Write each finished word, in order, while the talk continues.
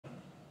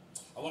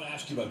I want to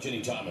ask you about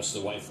Ginny Thomas, the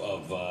wife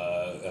of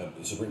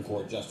Supreme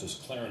Court Justice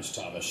Clarence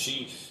Thomas.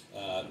 She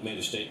made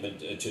a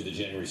statement to the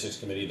January 6th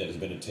committee that has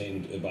been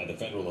obtained by the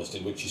Federalist,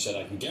 in which she said,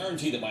 "I can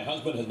guarantee that my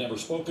husband has never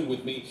spoken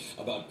with me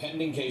about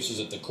pending cases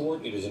at the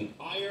court. It is an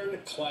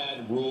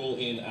ironclad rule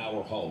in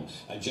our home.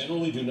 I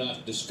generally do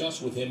not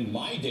discuss with him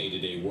my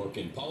day-to-day work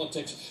in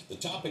politics, the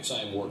topics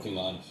I am working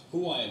on,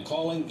 who I am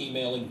calling,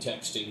 emailing,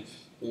 texting,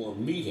 or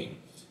meeting."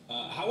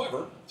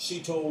 However,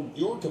 she told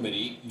your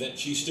committee that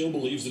she still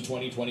believes the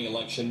 2020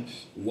 election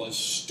was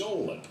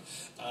stolen.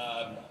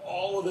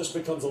 All of this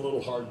becomes a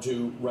little hard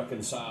to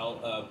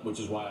reconcile, which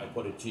is why I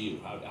put it to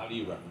you. How do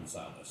you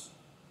reconcile this?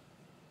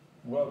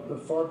 Well,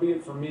 far be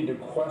it for me to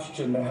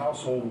question the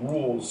household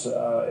rules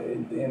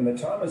in the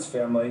Thomas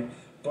family,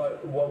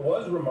 but what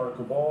was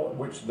remarkable,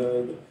 which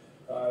the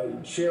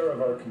chair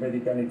of our committee,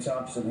 Benny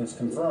Thompson, has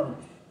confirmed,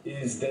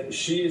 is that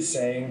she is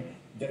saying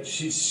that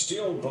she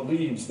still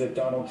believes that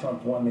Donald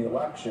Trump won the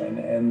election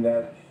and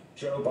that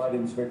Joe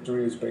Biden's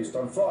victory is based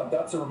on fraud.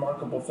 That's a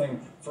remarkable thing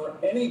for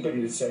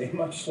anybody to say,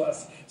 much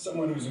less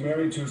someone who's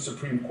married to a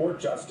Supreme Court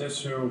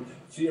justice who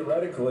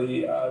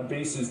theoretically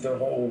bases their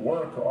whole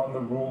work on the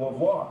rule of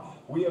law.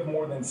 We have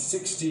more than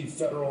 60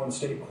 federal and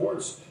state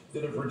courts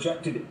that have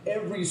rejected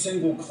every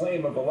single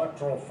claim of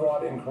electoral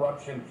fraud and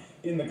corruption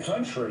in the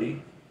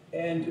country.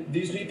 And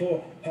these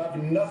people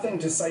have nothing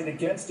to cite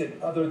against it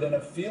other than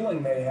a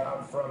feeling they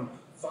have from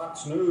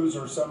Fox News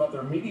or some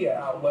other media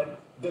outlet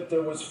that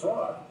there was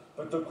fraud.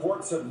 But the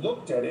courts have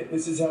looked at it.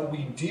 This is how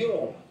we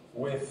deal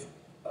with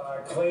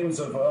claims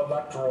of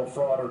electoral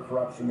fraud or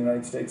corruption in the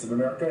United States of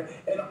America.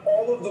 And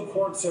all of the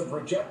courts have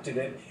rejected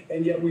it.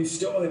 And yet we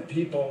still have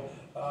people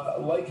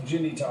like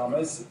Ginny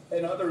Thomas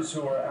and others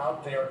who are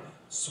out there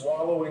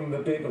swallowing the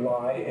big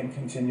lie and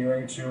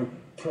continuing to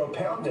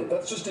propound it.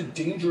 That's just a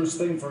dangerous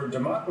thing for a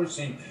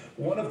democracy.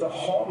 One of the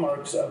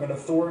hallmarks of an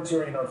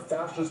authoritarian or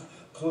fascist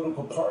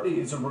political party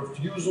is a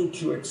refusal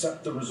to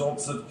accept the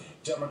results of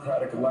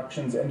democratic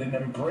elections and an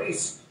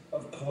embrace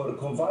of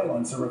political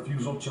violence, a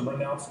refusal to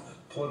renounce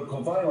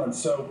political violence.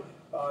 So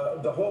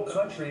the whole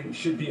country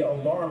should be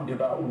alarmed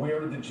about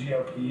where the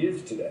GOP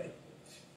is today.